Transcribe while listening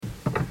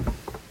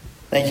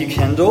Thank you,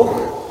 Kendall.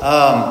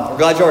 We're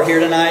glad you are here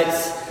tonight.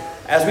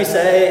 As we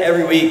say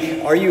every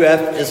week,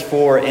 RUF is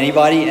for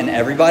anybody and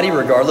everybody,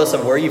 regardless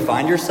of where you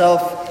find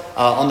yourself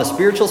on the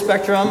spiritual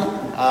spectrum,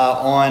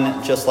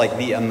 on just like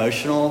the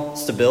emotional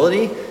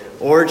stability,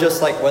 or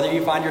just like whether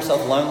you find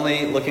yourself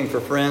lonely, looking for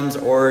friends,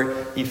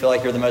 or you feel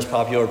like you're the most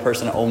popular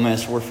person at Ole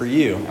Miss. We're for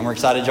you, and we're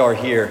excited you are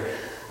here.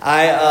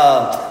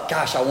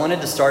 I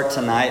wanted to start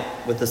tonight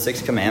with the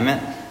sixth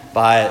commandment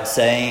by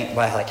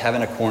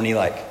having a corny,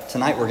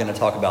 tonight we're going to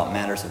talk about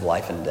matters of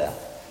life and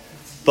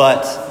death.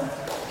 But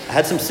I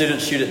had some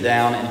students shoot it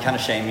down and kind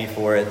of shame me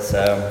for it,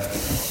 so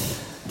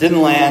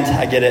didn't land.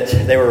 I get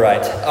it. They were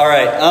right. All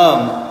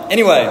right.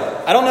 Anyway,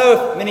 I don't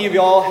know if many of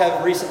y'all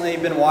have recently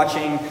been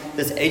watching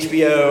this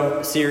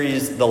HBO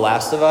series, The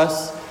Last of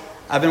Us.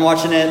 I've been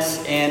watching it,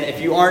 and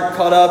if you aren't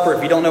caught up or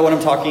if you don't know what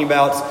I'm talking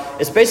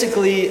about, it's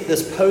basically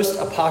this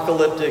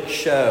post-apocalyptic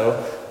show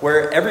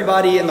where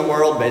everybody in the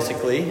world,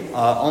 basically,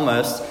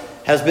 almost,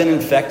 has been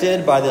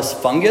infected by this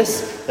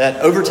fungus that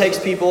overtakes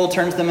people,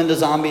 turns them into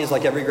zombies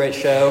like every great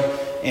show,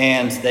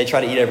 and they try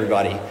to eat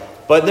everybody.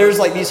 But there's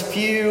like these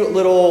few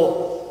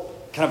little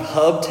kind of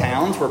hub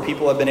towns where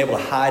people have been able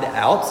to hide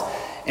out.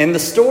 And the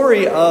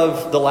story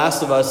of The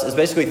Last of Us is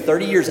basically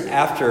 30 years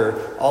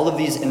after all of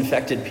these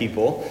infected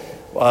people,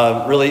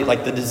 really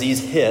like the disease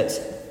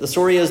hit. The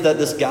story is that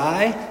this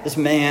guy, this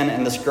man,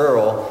 and this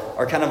girl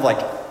are kind of like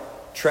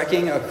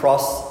trekking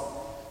across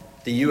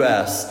the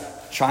U.S.,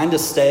 trying to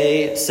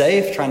stay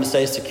safe, trying to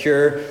stay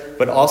secure,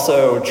 but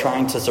also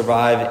trying to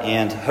survive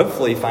and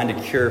hopefully find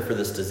a cure for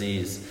this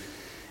disease.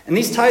 And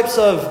these types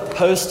of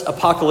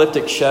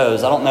post-apocalyptic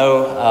shows, I don't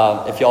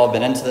know if y'all have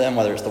been into them,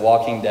 whether it's The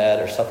Walking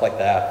Dead or stuff like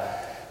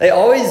that, they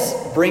always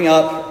bring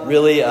up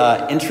really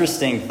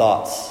interesting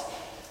thoughts.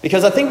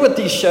 Because I think what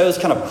these shows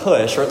kind of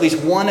push, or at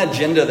least one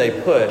agenda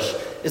they push,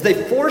 is they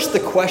force the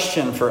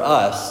question for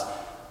us,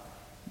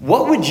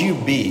 what would you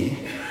be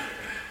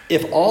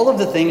if all of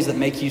the things that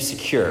make you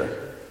secure,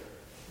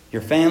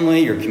 your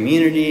family, your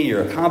community,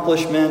 your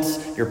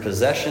accomplishments, your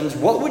possessions,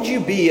 what would you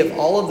be if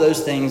all of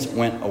those things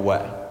went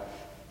away?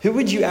 Who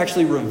would you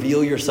actually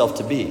reveal yourself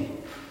to be?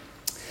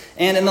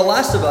 And in The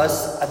Last of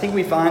Us, I think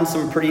we find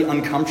some pretty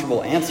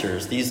uncomfortable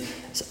answers. These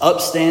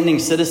upstanding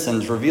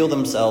citizens reveal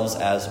themselves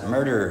as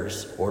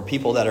murderers or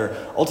people that are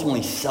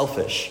ultimately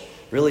selfish,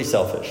 really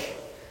selfish.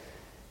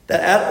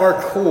 That at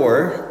our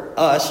core,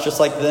 us, just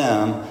like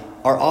them,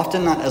 are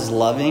often not as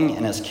loving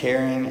and as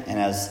caring and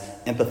as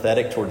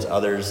empathetic towards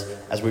others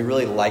as we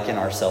really liken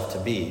ourselves to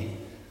be.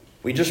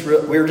 We're just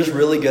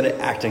really good at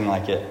acting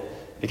like it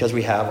because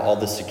we have all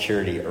this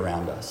security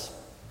around us.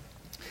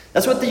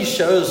 That's what these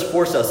shows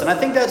force us. And I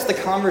think that's the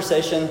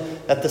conversation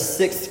that the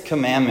sixth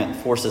commandment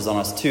forces on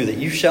us too, that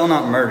you shall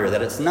not murder,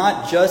 that it's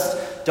not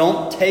just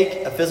don't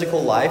take a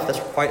physical life, that's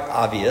quite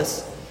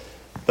obvious,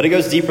 but it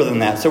goes deeper than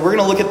that. So we're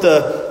going to look at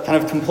the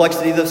kind of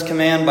complexity of this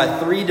command by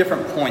three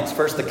different points.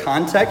 First, the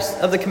context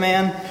of the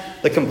command,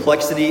 the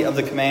complexity of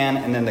the command,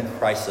 and then the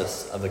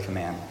crisis of the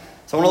command.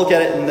 So I want to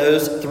look at it in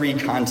those three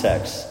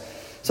contexts.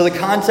 So the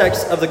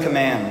context of the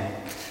command.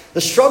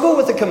 The struggle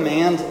with a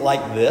command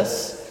like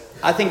this,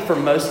 I think for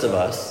most of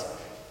us,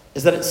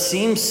 is that it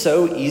seems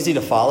so easy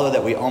to follow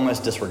that we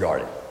almost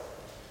disregard it.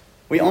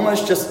 We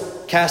almost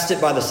just cast it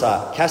by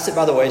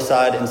the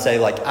wayside and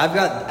say, I've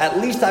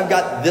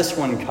got this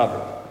one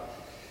covered.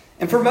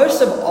 And for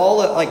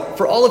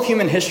all of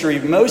human history,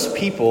 most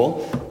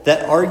people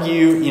that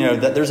argue,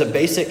 that there's a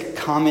basic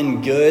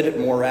common good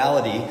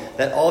morality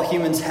that all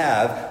humans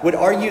have would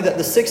argue that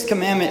the sixth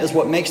commandment is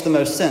what makes the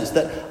most sense.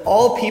 That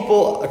all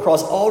people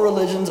across all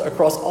religions,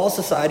 across all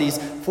societies,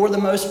 for the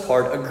most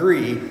part,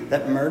 agree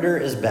that murder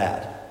is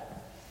bad.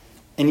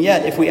 And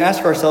yet, if we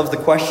ask ourselves the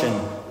question,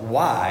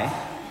 why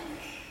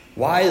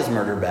is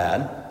murder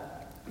bad?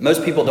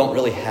 Most people don't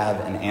really have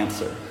an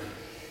answer.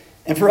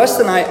 And for us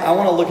tonight, I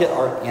want to look at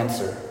our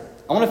answer.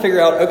 I want to figure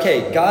out,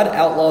 okay, God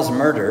outlaws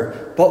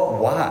murder, but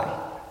why?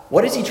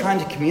 What is he trying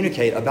to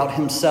communicate about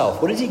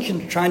himself? What is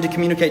he trying to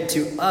communicate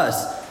to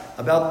us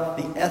about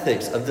the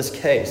ethics of this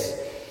case?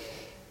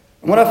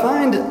 And what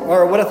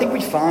I think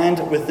we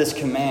find with this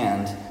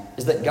command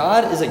is that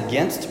God is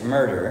against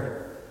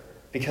murder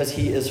because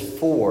he is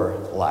for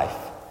life.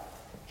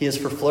 He is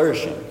for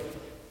flourishing.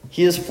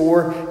 He is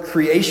for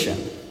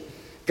creation.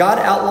 God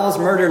outlaws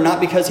murder not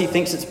because he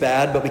thinks it's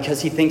bad, but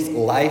because he thinks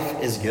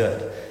life is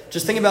good.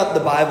 Just think about the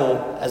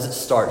Bible as it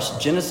starts.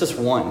 Genesis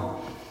 1.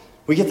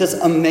 We get this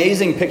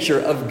amazing picture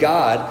of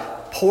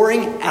God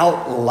pouring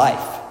out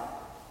life.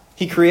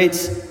 He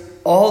creates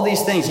all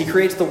these things. He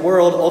creates the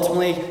world,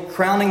 ultimately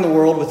crowning the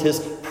world with his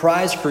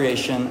prize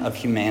creation of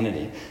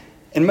humanity.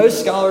 And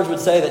most scholars would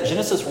say that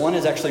Genesis 1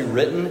 is actually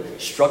written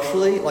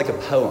structurally like a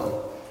poem.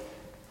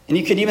 And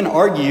you could even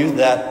argue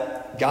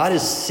that God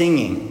is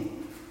singing.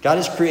 God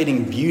is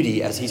creating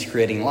beauty as he's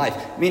creating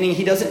life, meaning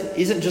he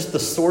isn't just the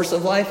source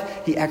of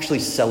life, he actually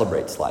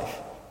celebrates life.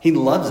 He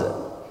loves it.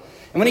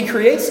 And when he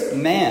creates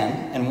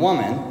man and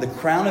woman, the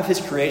crown of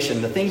his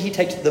creation, the thing he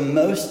takes the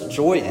most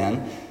joy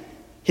in,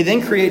 he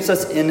then creates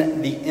us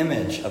in the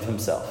image of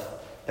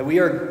himself, that we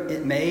are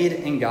made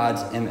in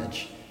God's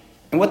image.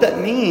 And what that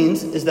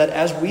means is that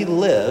as we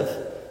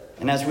live,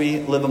 and as we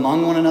live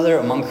among one another,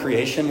 among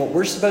creation, what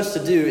we're supposed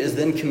to do is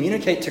then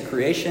communicate to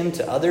creation,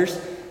 to others,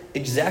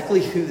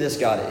 exactly who this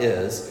God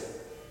is.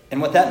 And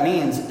what that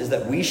means is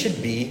that we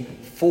should be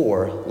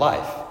for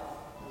life,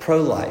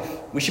 pro-life.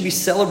 We should be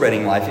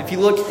celebrating life. If you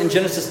look in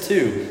Genesis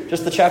 2,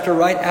 just the chapter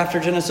right after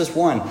Genesis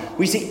 1,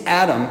 we see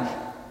Adam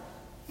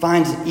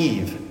finds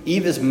Eve.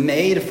 Eve is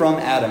made from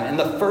Adam. And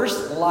the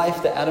first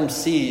life that Adam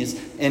sees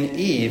in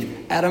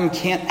Eve, Adam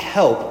can't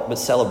help but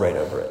celebrate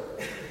over it.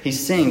 He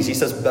sings, he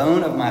says,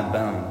 bone of my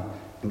bone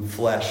and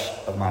flesh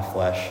of my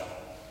flesh.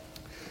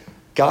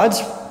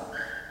 God's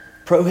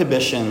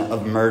prohibition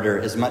of murder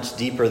is much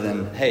deeper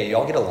than, hey,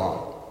 y'all get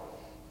along.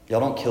 Y'all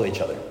don't kill each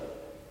other.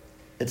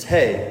 It's,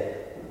 hey,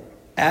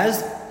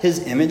 as his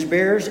image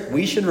bearers,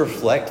 we should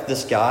reflect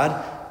this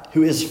God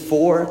who is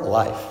for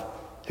life,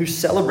 who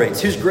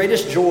celebrates, whose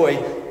greatest joy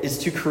is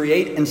to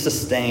create and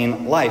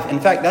sustain life. In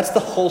fact, that's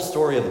the whole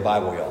story of the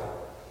Bible, y'all.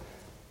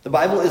 The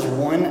Bible is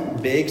one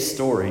big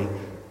story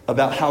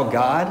about how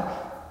God,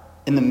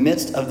 in the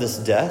midst of this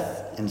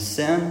death and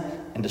sin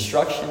and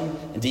destruction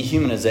and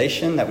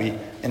dehumanization that we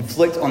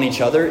inflict on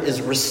each other,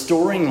 is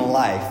restoring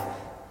life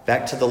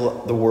back to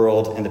the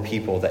world and the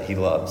people that he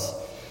loves.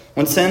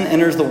 When sin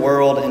enters the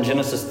world in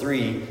Genesis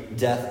 3,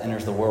 death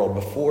enters the world.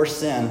 Before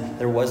sin,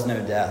 there was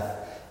no death.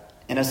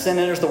 And as sin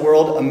enters the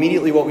world,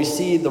 immediately what we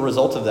see the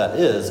result of that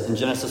is, in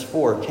Genesis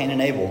 4, Cain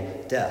and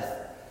Abel, death.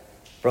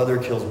 Brother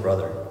kills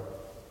brother.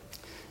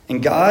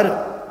 And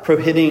God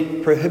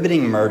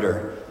prohibiting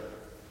murder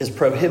is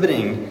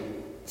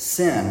prohibiting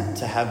sin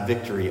to have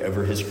victory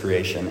over his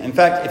creation. In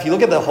fact, if you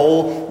look at the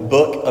whole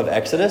book of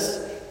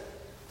Exodus,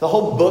 the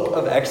whole book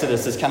of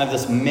Exodus is kind of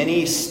this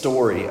mini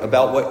story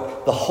about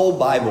what the whole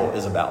Bible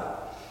is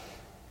about.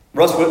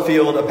 Russ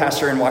Whitfield, a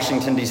pastor in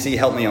Washington, D.C.,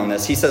 helped me on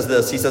this. He says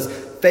this, he says,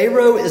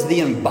 Pharaoh is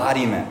the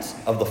embodiment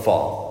of the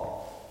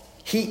fall.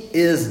 He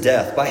is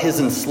death. By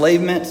his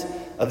enslavement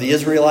of the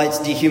Israelites,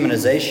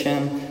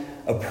 dehumanization,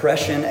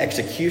 oppression,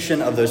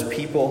 execution of those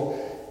people.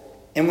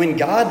 And when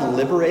God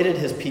liberated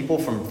his people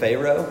from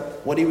Pharaoh,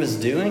 what he was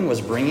doing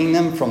was bringing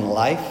them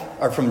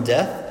from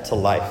death to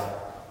life.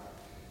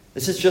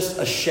 This is just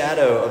a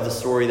shadow of the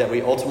story that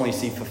we ultimately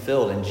see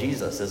fulfilled in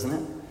Jesus, isn't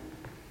it?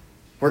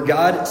 Where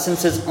God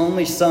sends his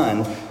only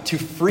son to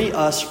free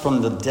us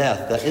from the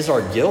death that is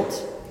our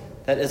guilt,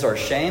 that is our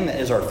shame, that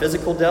is our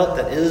physical death,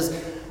 that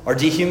is our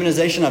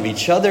dehumanization of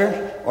each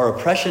other, our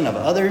oppression of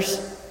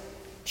others.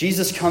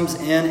 Jesus comes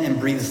in and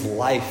breathes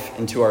life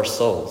into our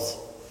souls.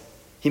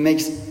 He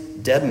makes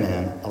dead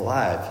men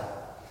alive.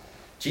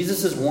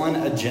 Jesus' one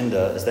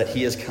agenda is that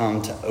he has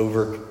come to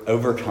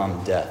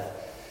overcome death.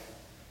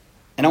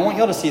 And I want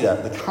y'all to see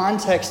that. The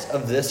context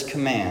of this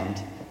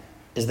command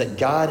is that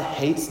God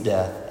hates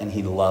death and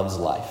he loves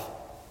life.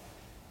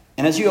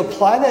 And as you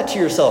apply that to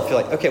yourself,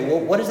 you're like, okay, well,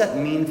 what does that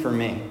mean for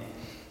me?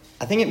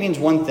 I think it means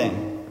one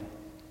thing,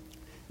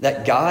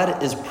 that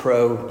God is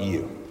pro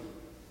you.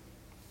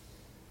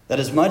 That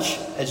as much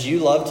as you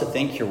love to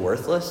think you're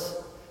worthless,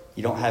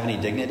 you don't have any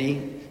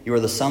dignity, you are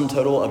the sum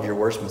total of your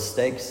worst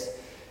mistakes,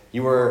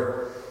 you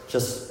are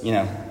just,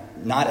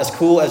 not as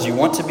cool as you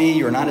want to be,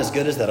 you are not as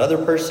good as that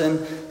other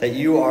person, that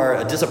you are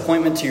a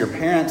disappointment to your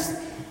parents,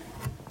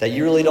 that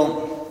you really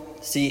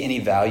don't see any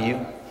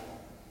value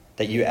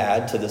that you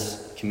add to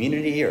this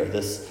community or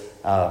this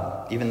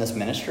even this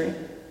ministry.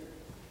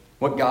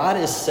 What God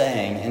is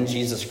saying in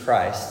Jesus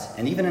Christ,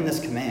 and even in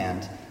this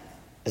command,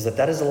 is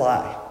that is a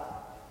lie.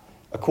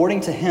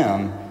 According to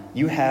him,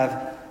 you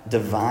have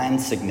divine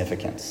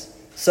significance.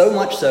 So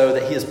much so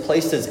that he has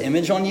placed his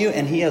image on you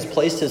and he has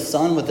placed his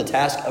son with the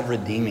task of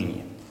redeeming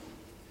you.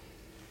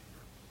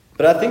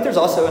 But I think there's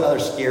also another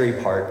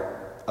scary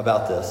part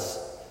about this.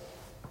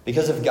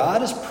 Because if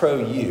God is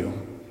pro you,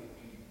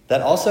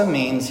 that also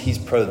means he's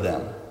pro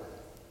them.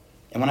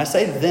 And when I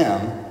say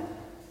them,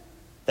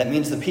 that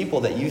means the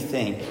people that you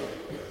think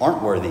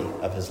aren't worthy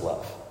of his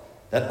love,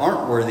 that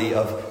aren't worthy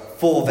of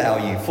full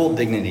value, full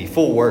dignity,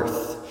 full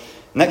worth.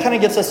 And that kind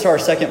of gets us to our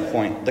second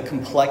point, the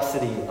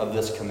complexity of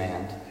this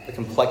command. The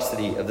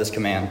complexity of this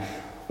command.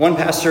 One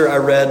pastor I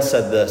read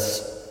said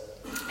this.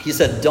 He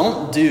said,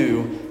 don't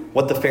do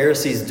what the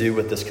Pharisees do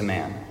with this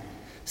command,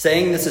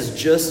 saying this is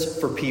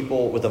just for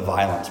people with a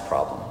violence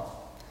problem.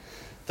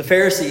 The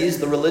Pharisees,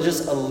 the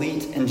religious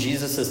elite in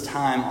Jesus'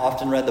 time,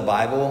 often read the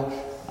Bible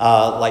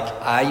like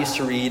I used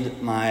to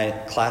read my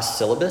class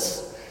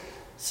syllabus.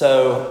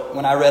 So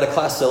when I read a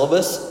class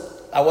syllabus,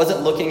 I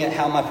wasn't looking at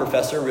how my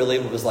professor really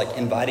was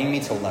inviting me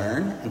to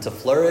learn and to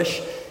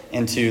flourish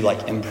and to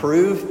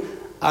improve.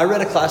 I read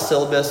a class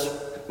syllabus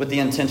with the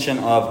intention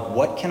of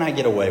what can I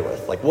get away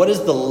with? What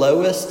is the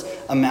lowest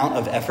amount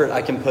of effort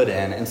I can put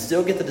in and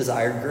still get the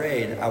desired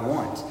grade I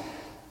want?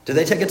 Do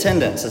they take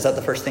attendance? Is that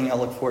the first thing I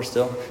look for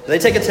still? Do they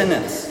take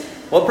attendance?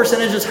 What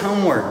percentage is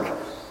homework?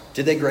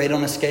 Do they grade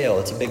on a scale?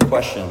 It's a big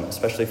question,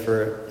 especially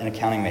for an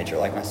accounting major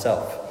like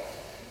myself.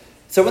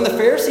 So when the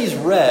Pharisees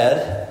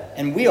read,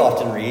 and we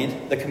often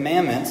read, the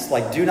commandments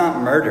like do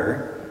not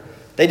murder,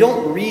 they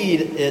don't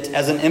read it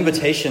as an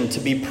invitation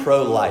to be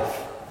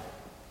pro-life.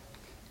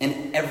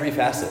 And every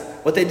facet.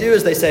 What they do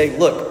is they say,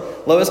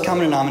 look, lowest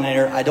common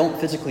denominator, I don't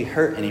physically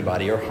hurt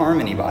anybody or harm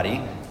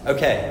anybody.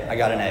 Okay, I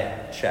got an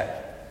A. Check.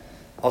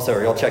 Also,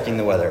 are y'all checking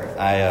the weather?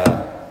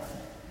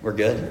 We're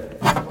good?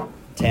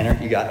 Tanner,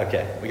 you got,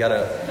 okay. We got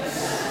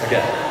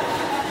okay.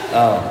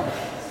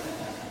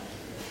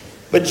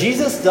 But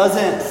Jesus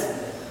doesn't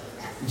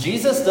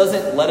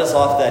let us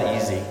off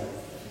that easy.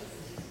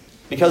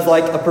 Because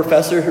like a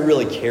professor who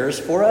really cares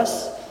for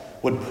us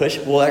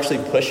will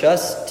actually push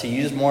us to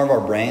use more of our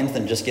brains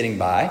than just getting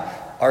by.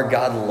 Our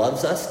God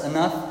loves us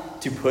enough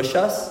to push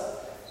us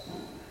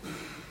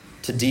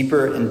to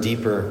deeper and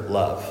deeper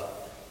love,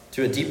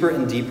 to a deeper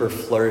and deeper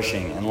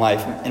flourishing in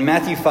life. In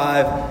Matthew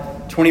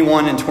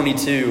 5:21 and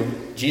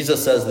 22,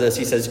 Jesus says this.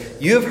 He says,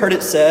 you have heard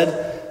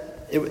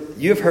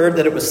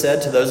that it was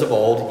said to those of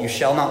old, you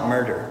shall not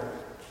murder.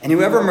 And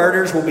whoever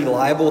murders will be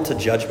liable to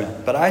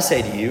judgment. But I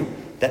say to you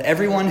that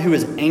everyone who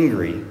is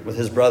angry with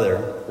his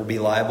brother will be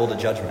liable to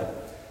judgment.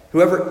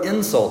 Whoever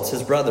insults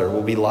his brother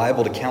will be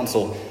liable to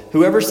counsel.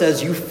 Whoever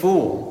says, you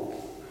fool,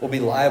 will be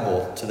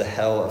liable to the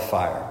hell of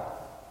fire.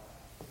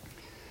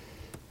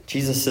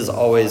 Jesus is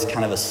always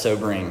kind of a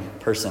sobering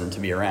person to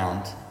be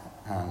around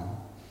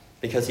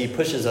because he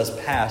pushes us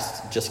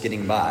past just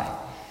getting by.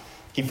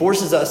 He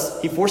forces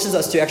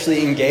us to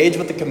actually engage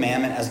with the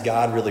commandment as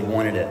God really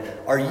wanted it.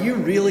 Are you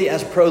really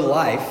as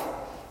pro-life,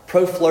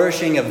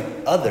 pro-flourishing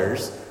of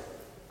others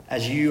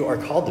as you are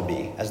called to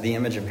be as the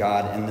image of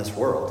God in this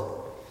world?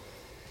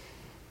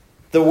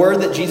 The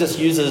word that Jesus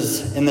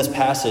uses in this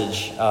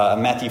passage,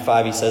 Matthew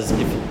 5, he says,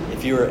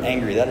 if you are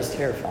angry, that is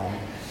terrifying.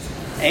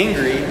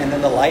 Angry, and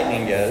then the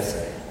lightning goes.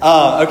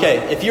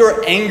 If you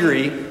are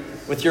angry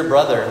with your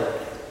brother,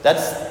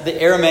 that's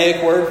the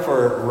Aramaic word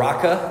for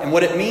raka. And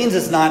what it means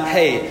is not,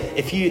 hey,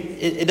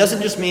 it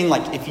doesn't just mean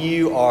like if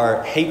you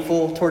are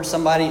hateful towards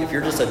somebody, if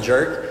you're just a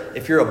jerk,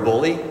 if you're a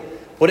bully.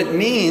 What it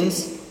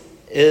means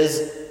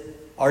is,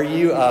 are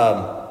you,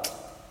 that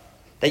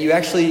you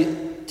actually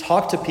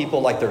talk to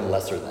people like they're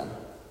lesser than.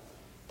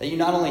 That you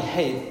not only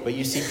hate, but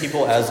you see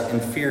people as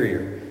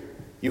inferior.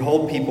 You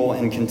hold people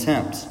in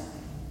contempt.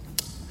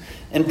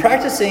 And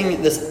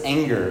practicing this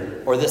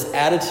anger or this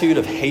attitude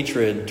of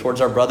hatred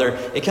towards our brother,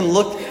 it can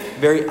look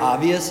very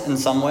obvious in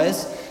some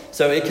ways.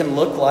 So it can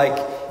look like,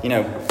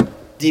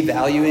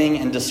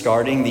 devaluing and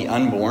discarding the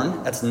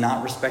unborn. That's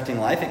not respecting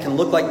life. It can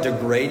look like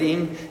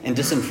degrading and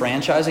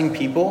disenfranchising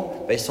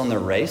people based on their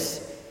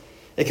race.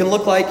 It can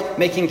look like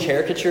making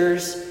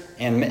caricatures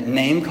and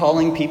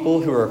name-calling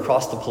people who are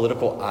across the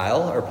political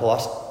aisle or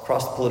across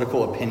the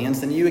political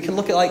opinions than you. It can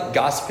look like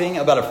gossiping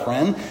about a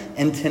friend,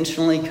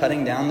 intentionally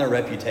cutting down their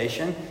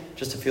reputation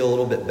just to feel a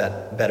little bit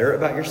better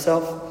about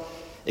yourself.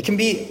 It can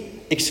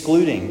be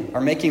excluding or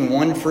making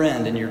one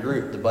friend in your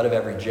group the butt of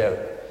every joke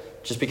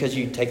just because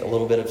you take a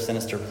little bit of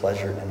sinister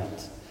pleasure in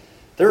it.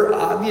 There are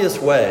obvious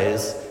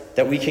ways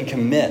that we can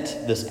commit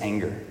this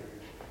anger,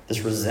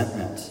 this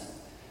resentment,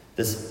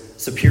 this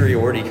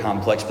superiority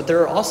complex, but there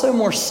are also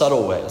more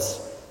subtle ways.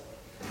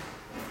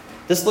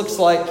 This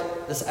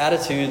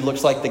attitude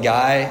looks like the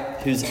guy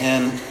who's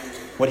in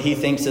what he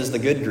thinks is the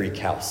good Greek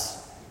house.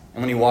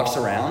 And when he walks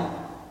around,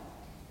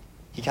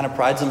 he kind of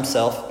prides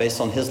himself based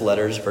on his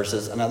letters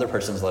versus another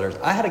person's letters.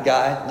 I had a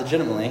guy,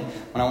 legitimately,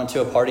 when I went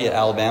to a party at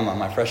Alabama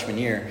my freshman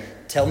year,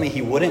 tell me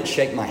he wouldn't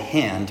shake my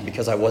hand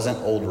because I wasn't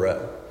old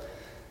row.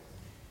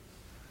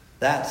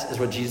 That is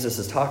what Jesus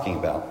is talking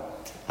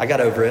about. I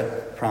got over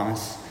it,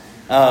 promise.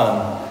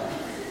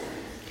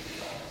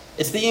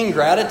 It's the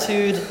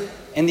ingratitude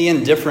and the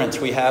indifference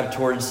we have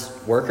towards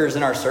workers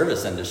in our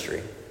service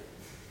industry.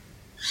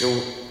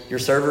 Your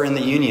server in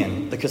the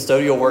union, the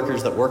custodial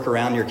workers that work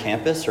around your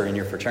campus or in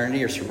your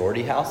fraternity or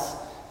sorority house.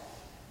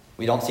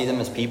 We don't see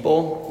them as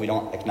people. We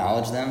don't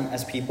acknowledge them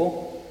as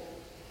people.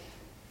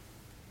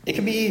 It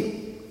could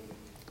be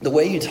the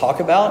way you talk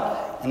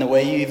about and the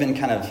way you even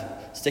kind of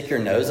stick your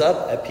nose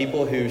up at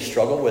people who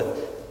struggle with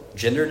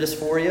gender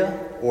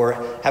dysphoria or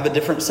have a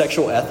different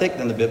sexual ethic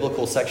than the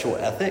biblical sexual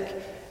ethic,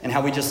 and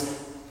how we just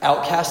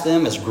outcast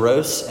them as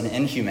gross and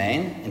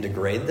inhumane and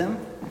degrade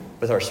them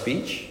with our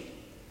speech.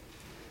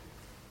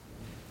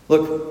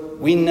 Look,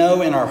 we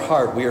know in our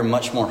heart we are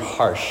much more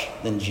harsh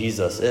than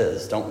Jesus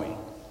is, don't we?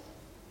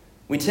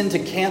 We tend to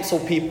cancel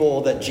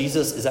people that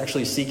Jesus is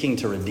actually seeking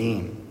to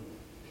redeem.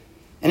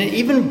 And it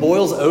even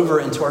boils over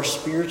into our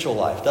spiritual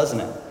life,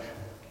 doesn't it?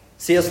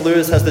 C.S.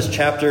 Lewis has this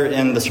chapter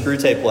in the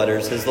Screwtape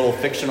Letters, his little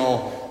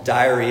fictional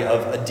diary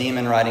of a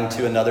demon writing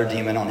to another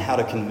demon on how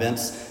to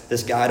convince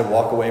this guy to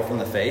walk away from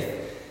the faith.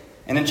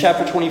 And in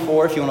chapter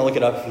 24, if you want to look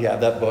it up, if you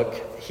have that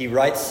book, he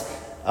writes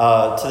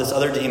to this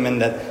other demon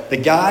that the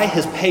guy,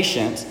 his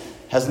patient,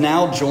 he's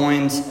got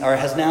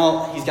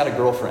a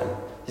girlfriend.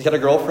 He's got a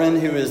girlfriend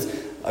who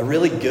is a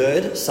really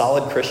good,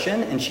 solid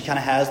Christian, and she kind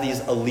of has these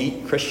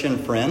elite Christian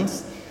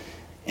friends.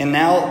 And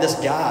now this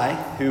guy,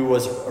 who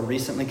was a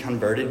recently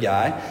converted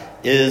guy,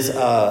 is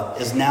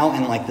now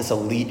in like this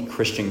elite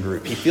Christian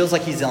group. He feels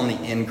like he's on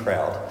the in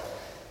crowd.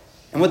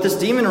 And what this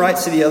demon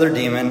writes to the other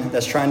demon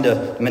that's trying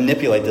to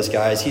manipulate this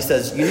guy is he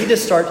says, you need to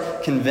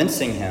start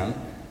convincing him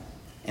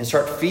and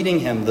start feeding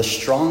him the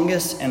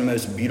strongest and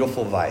most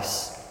beautiful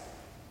vice,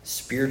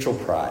 spiritual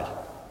pride.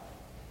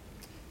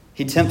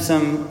 He tempts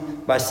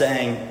him by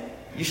saying,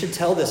 you should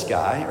tell this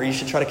guy, or you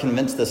should try to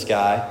convince this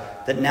guy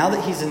that now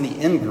that he's in the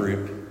in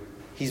group,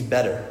 he's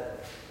better.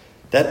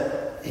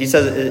 That he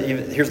says,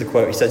 here's the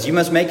quote. He says, you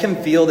must make him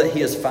feel that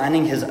he is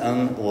finding his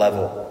own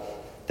level,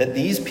 that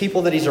these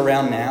people that he's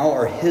around now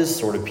are his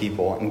sort of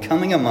people, and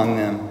coming among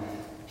them,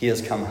 he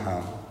has come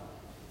home.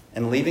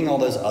 And leaving all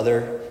those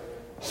other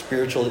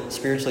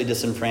spiritually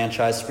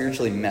disenfranchised,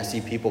 spiritually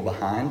messy people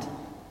behind,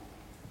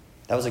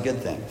 that was a good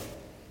thing,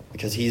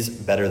 because he's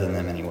better than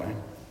them anyway.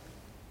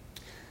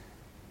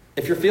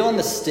 If you're feeling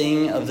the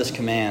sting of this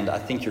command, I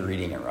think you're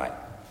reading it right.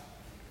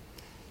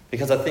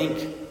 Because I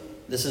think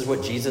this is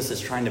what Jesus is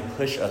trying to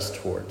push us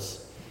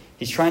towards.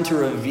 He's trying to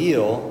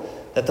reveal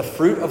that the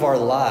fruit of our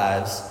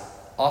lives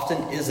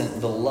often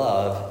isn't the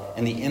love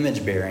and the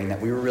image bearing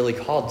that we were really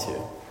called to.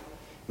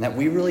 And that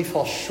we really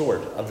fall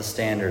short of the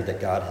standard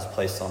that God has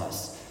placed on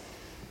us.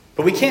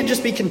 But we can't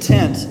just be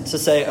content to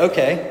say,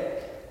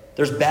 okay,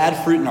 there's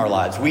bad fruit in our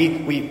lives.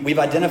 We've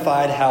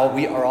identified how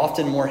we are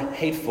often more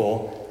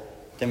hateful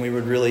than we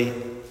would really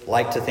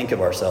like to think of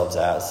ourselves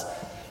as.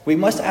 We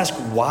must ask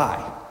why.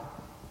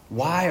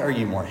 Why are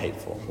you more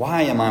hateful?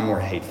 Why am I more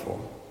hateful?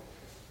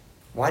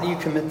 Why do you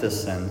commit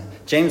this sin?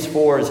 James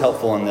 4 is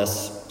helpful in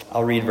this.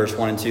 I'll read verse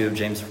 1 and 2 of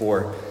James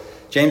 4.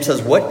 James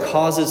says, what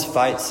causes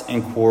fights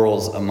and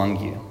quarrels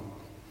among you?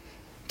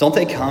 Don't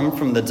they come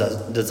from the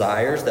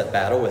desires that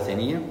battle within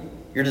you?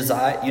 You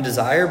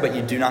desire, but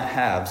you do not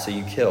have, so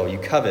you kill. You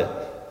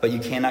covet, but you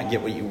cannot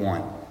get what you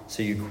want,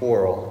 so you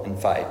quarrel and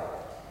fight.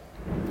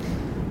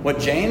 What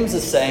James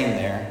is saying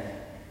there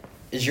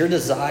is your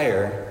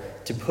desire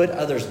to put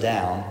others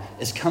down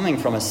is coming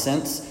from a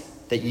sense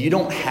that you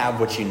don't have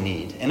what you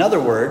need. In other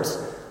words,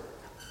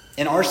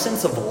 in our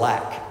sense of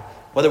lack,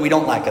 whether we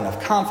don't lack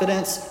enough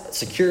confidence,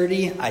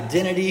 security,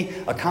 identity,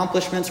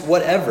 accomplishments,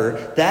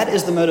 whatever, that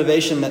is the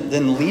motivation that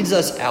then leads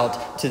us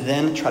out to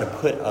then try to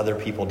put other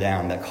people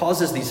down, that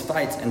causes these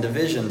fights and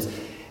divisions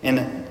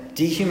and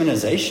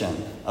dehumanization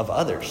of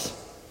others.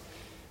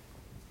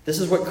 This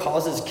is what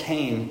causes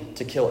Cain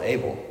to kill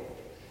Abel.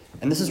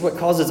 And this is what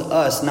causes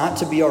us not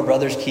to be our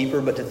brother's keeper,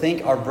 but to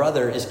think our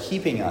brother is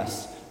keeping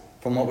us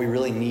from what we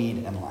really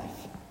need in life,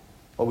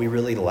 what we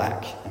really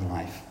lack in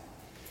life.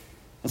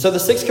 And so the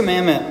sixth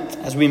commandment,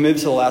 as we move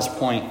to the last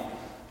point,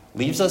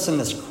 leaves us in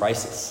this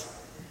crisis.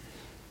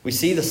 We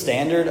see the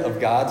standard of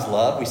God's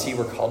love. We see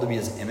we're called to be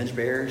his image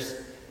bearers.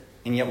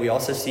 And yet we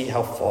also see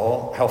how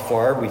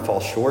far we fall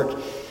short.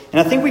 And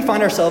I think we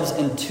find ourselves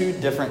in two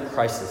different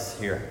crises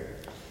here.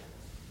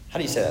 How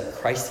do you say that?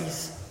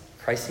 Crises?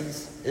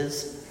 Crises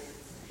is?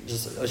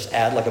 Just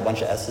add like a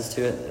bunch of S's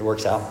to it. It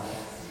works out.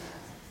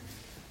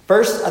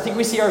 First, I think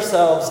we see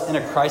ourselves in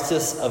a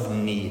crisis of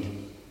need.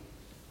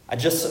 I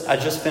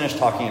just finished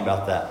talking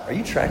about that. Are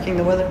you tracking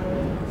the weather?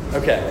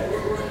 Okay.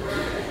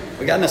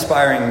 We got an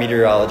aspiring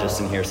meteorologist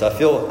in here, so I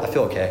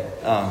feel okay.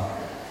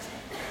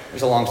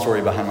 There's a long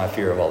story behind my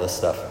fear of all this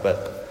stuff,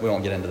 but we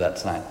won't get into that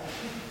tonight.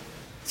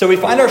 So we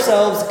find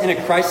ourselves in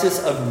a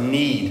crisis of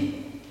need.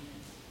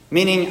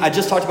 Meaning, I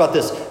just talked about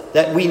this,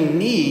 that we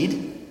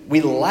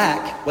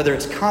lack, whether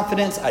it's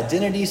confidence,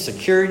 identity,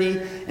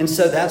 security, and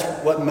so that's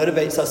what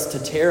motivates us to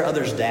tear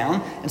others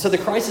down. And so the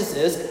crisis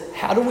is,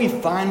 how do we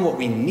find what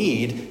we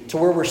need to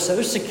where we're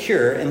so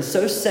secure and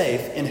so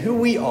safe in who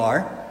we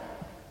are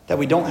that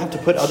we don't have to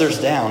put others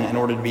down in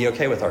order to be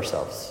okay with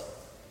ourselves?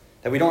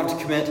 That we don't have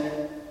to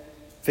commit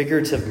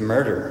figurative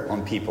murder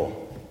on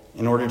people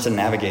in order to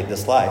navigate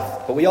this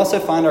life. But we also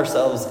find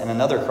ourselves in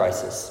another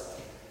crisis.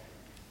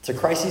 It's a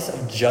crisis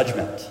of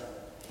judgment.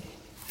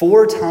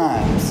 Four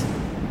times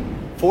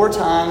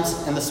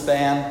in the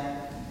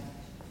span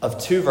of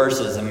 2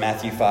 verses in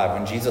Matthew 5,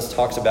 when Jesus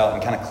talks about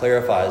and kind of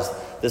clarifies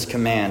this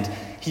command,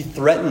 he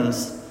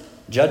threatens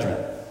judgment.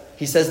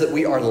 He says that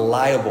we are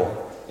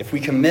liable. If we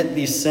commit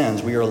these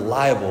sins, we are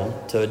liable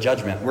to a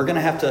judgment. We're going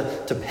to have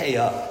to pay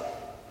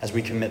up as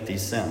we commit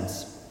these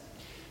sins.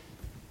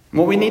 And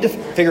what we need to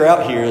figure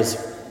out here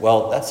is,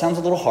 well, that sounds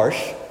a little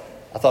harsh.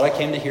 I thought I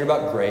came to hear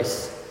about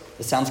grace.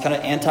 It sounds kind of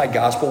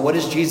anti-gospel. What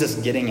is Jesus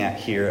getting at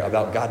here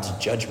about God's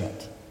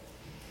judgment?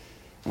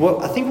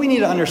 What I think we need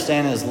to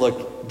understand is,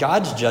 look,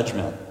 God's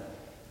judgment,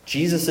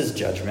 Jesus'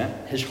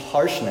 judgment, his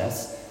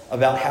harshness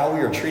about how we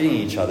are treating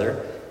each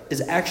other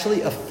is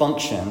actually a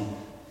function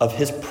of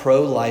his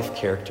pro-life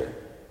character.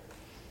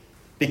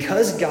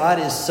 Because God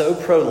is so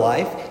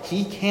pro-life,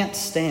 he can't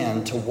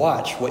stand to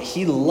watch what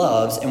he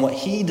loves and what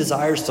he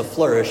desires to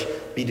flourish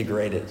be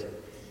degraded,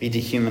 be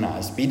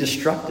dehumanized, be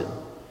destructed.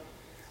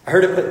 I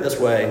heard it put this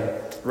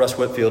way, Russ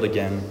Whitfield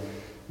again,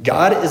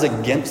 God is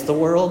against the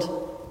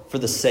world for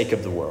the sake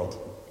of the world.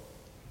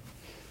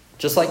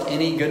 Just like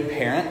any good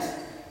parent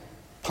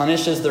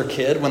punishes their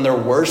kid when their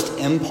worst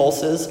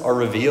impulses are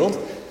revealed,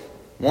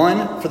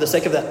 one, for the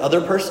sake of that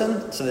other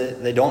person, so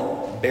that they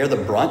don't bear the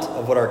brunt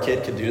of what our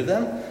kid could do to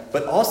them,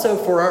 but also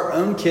for our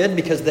own kid,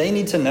 because they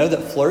need to know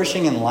that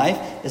flourishing in life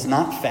is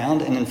not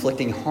found in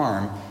inflicting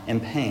harm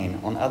and pain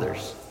on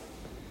others.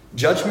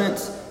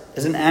 Judgment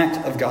is an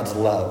act of God's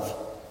love.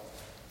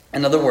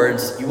 In other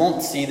words, you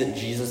won't see that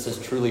Jesus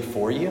is truly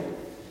for you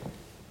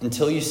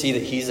until you see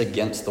that he's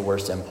against the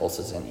worst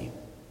impulses in you.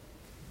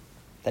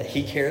 That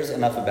he cares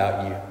enough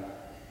about you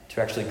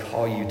to actually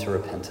call you to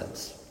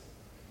repentance.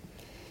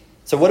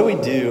 So what do we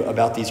do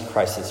about these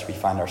crises we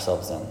find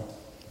ourselves in?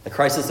 The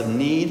crisis of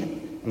need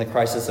and the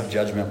crisis of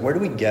judgment. Where do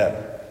we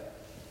go?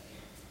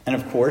 And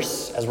of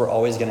course, as we're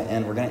always going to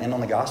end, we're going to end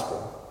on the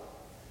gospel.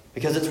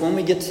 Because it's when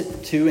we get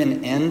to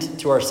an end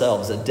to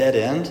ourselves, a dead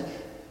end,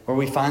 where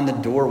we find the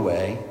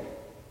doorway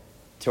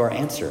to our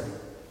answer,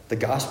 the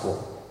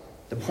gospel,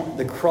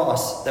 the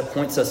cross that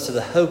points us to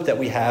the hope that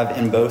we have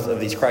in both of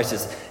these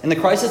crises. In the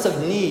crisis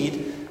of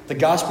need, the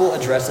gospel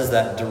addresses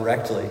that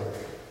directly.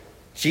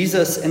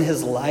 Jesus, in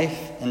his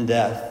life and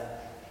death,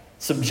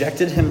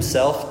 subjected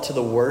himself to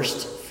the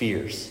worst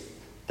fears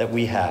that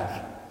we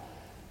have.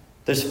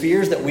 Those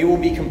fears that we will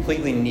be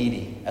completely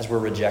needy as we're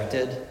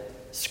rejected,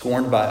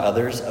 scorned by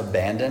others,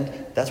 abandoned.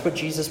 That's what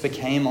Jesus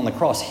became on the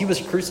cross. He was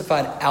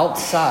crucified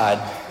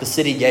outside the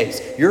city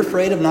gates. You're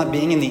afraid of not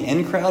being in the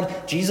in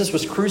crowd? Jesus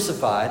was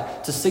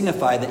crucified to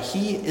signify that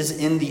he is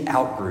in the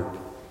out group.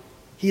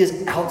 He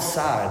is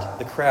outside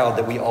the crowd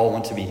that we all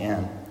want to be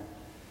in.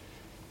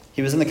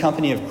 He was in the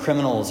company of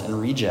criminals and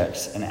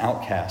rejects and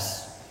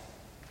outcasts.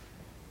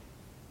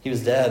 He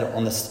was dead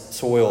on the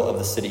soil of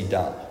the city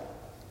dump.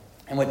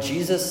 And what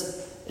Jesus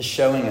is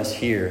showing us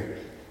here,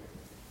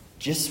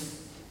 just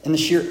in the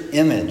sheer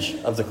image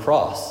of the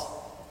cross,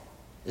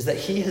 is that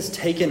he has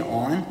taken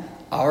on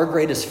our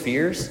greatest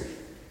fears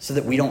so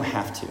that we don't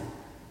have to.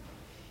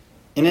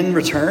 And in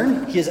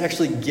return, he has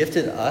actually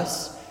gifted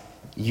us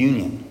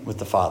union with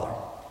the Father.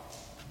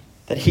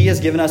 That he has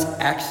given us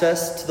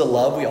access to the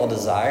love we all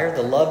desire,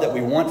 the love that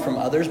we want from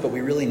others, but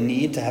we really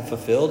need to have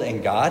fulfilled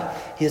in God.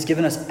 He has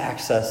given us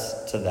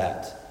access to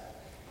that.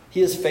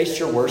 He has faced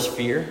your worst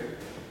fear,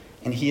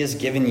 and he has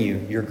given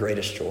you your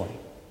greatest joy.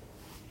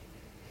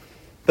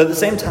 But at the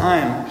same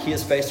time, he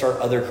has faced our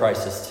other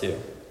crisis too.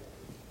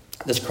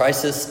 This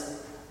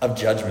crisis of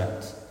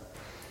judgment.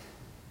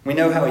 We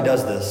know how he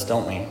does this,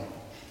 don't we?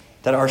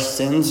 That our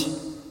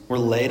sins were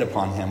laid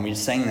upon him. We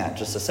sang that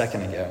just a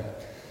second ago.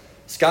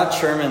 Scott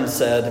Sherman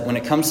said, when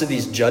it comes to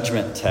these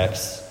judgment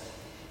texts,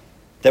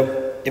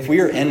 that if we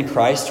are in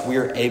Christ, we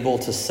are able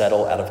to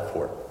settle out of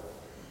court.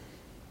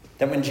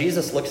 That when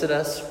Jesus looks at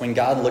us, when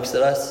God looks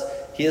at us,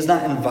 he is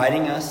not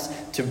inviting us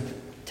to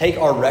take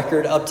our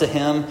record up to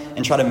him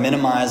and try to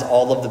minimize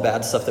all of the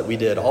bad stuff that we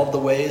did, all of the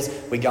ways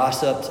we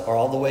gossiped, or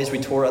all the ways we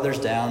tore others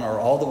down, or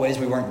all the ways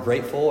we weren't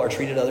grateful or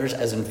treated others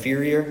as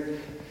inferior.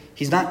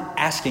 He's not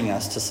asking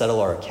us to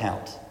settle our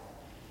account.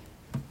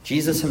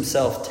 Jesus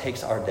himself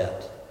takes our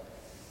debt.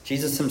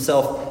 Jesus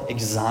himself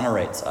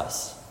exonerates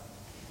us.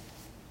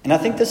 And I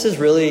think this is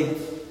really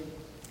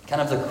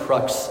kind of the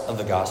crux of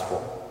the gospel.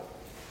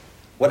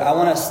 What I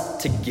want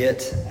us to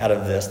get out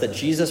of this, that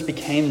Jesus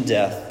became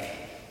death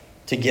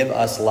to give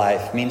us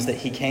life, means that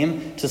he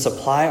came to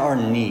supply our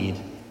need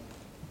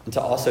and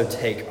to also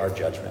take our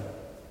judgment.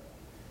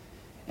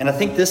 And I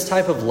think this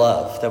type of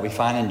love that we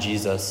find in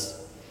Jesus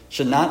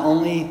should not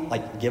only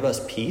give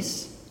us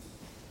peace,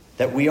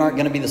 that we aren't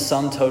going to be the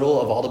sum total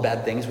of all the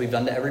bad things we've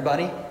done to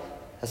everybody.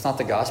 That's not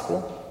the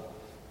gospel.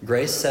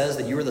 Grace says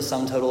that you are the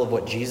sum total of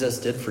what Jesus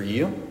did for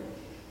you.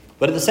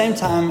 But at the same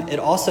time, it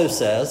also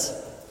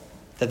says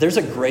that there's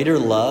a greater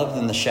love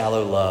than the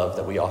shallow love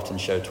that we often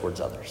show towards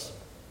others.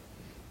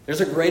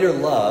 There's a greater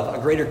love, a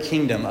greater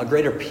kingdom, a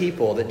greater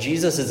people that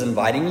Jesus is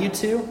inviting you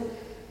to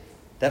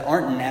that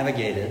aren't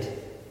navigated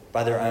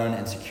by their own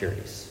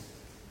insecurities.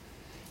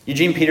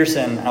 Eugene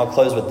Peterson, and I'll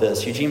close with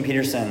this. Eugene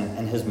Peterson,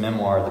 in his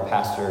memoir, The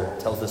Pastor,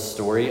 tells this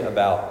story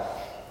about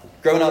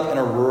growing up in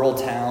a rural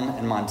town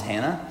in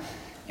Montana.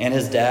 And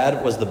his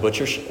dad was the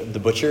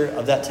butcher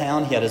of that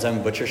town. He had his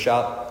own butcher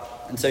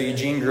shop. And so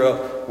Eugene grew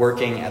up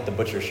working at the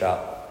butcher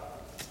shop.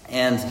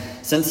 And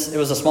since it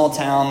was a small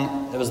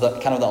town, it was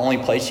kind of the only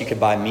place you could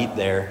buy meat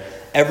there.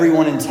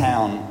 Everyone in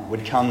town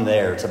would come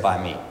there to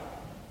buy meat.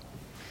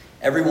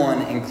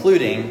 Everyone,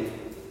 including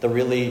the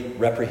really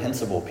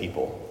reprehensible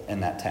people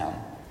in that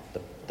town.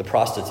 The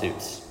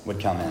prostitutes would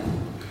come in.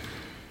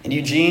 And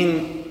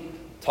Eugene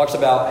talks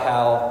about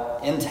how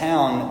in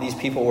town, these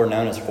people were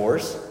known as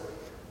whores.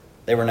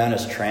 They were known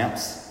as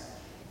tramps.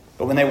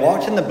 But when they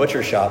walked in the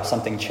butcher shop,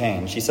 something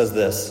changed. He says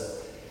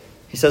this.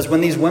 He says,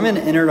 when these women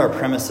entered our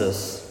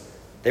premises,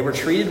 they were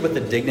treated with the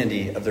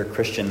dignity of their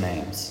Christian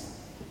names.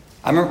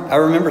 I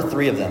remember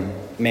 3 of them,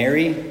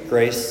 Mary,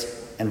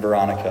 Grace, and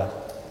Veronica.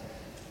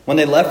 When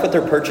they left with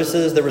their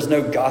purchases, there was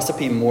no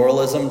gossipy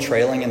moralism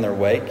trailing in their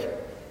wake.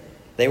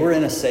 They were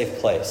in a safe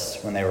place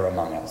when they were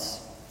among us.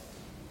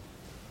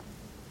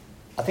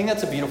 I think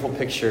that's a beautiful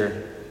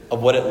picture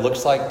of what it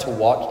looks like to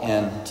walk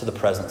into the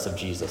presence of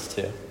Jesus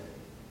too.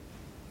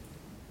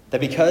 That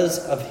because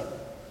of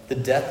the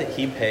death that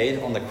he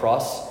paid on the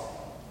cross,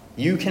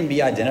 you can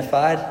be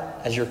identified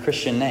as your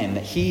Christian name.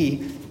 That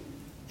he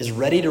is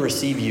ready to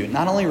receive you,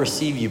 not only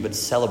receive you, but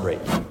celebrate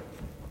you.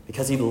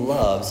 Because he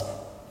loves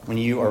when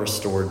you are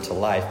restored to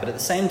life. But at the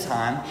same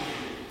time,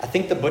 I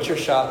think the butcher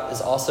shop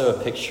is also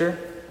a picture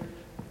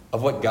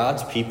of what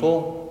God's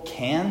people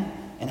can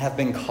and have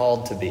been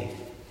called to be.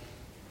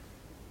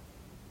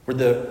 We're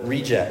the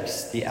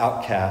rejects, the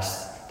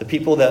outcasts, the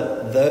people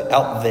that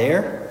out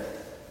there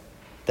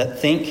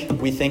that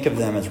we think of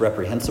them as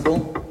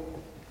reprehensible,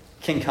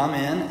 can come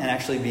in and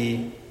actually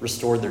be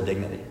restored their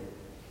dignity,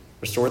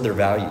 restored their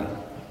value,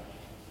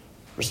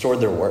 restored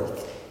their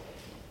worth.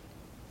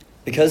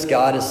 Because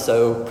God is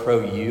so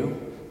pro-you,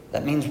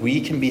 that means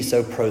we can be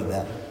so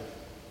pro-them.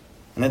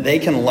 And that they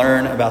can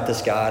learn about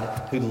this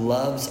God who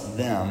loves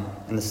them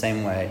in the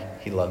same way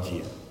he loves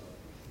you.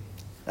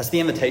 That's the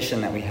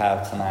invitation that we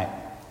have tonight.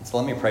 So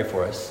let me pray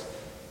for us.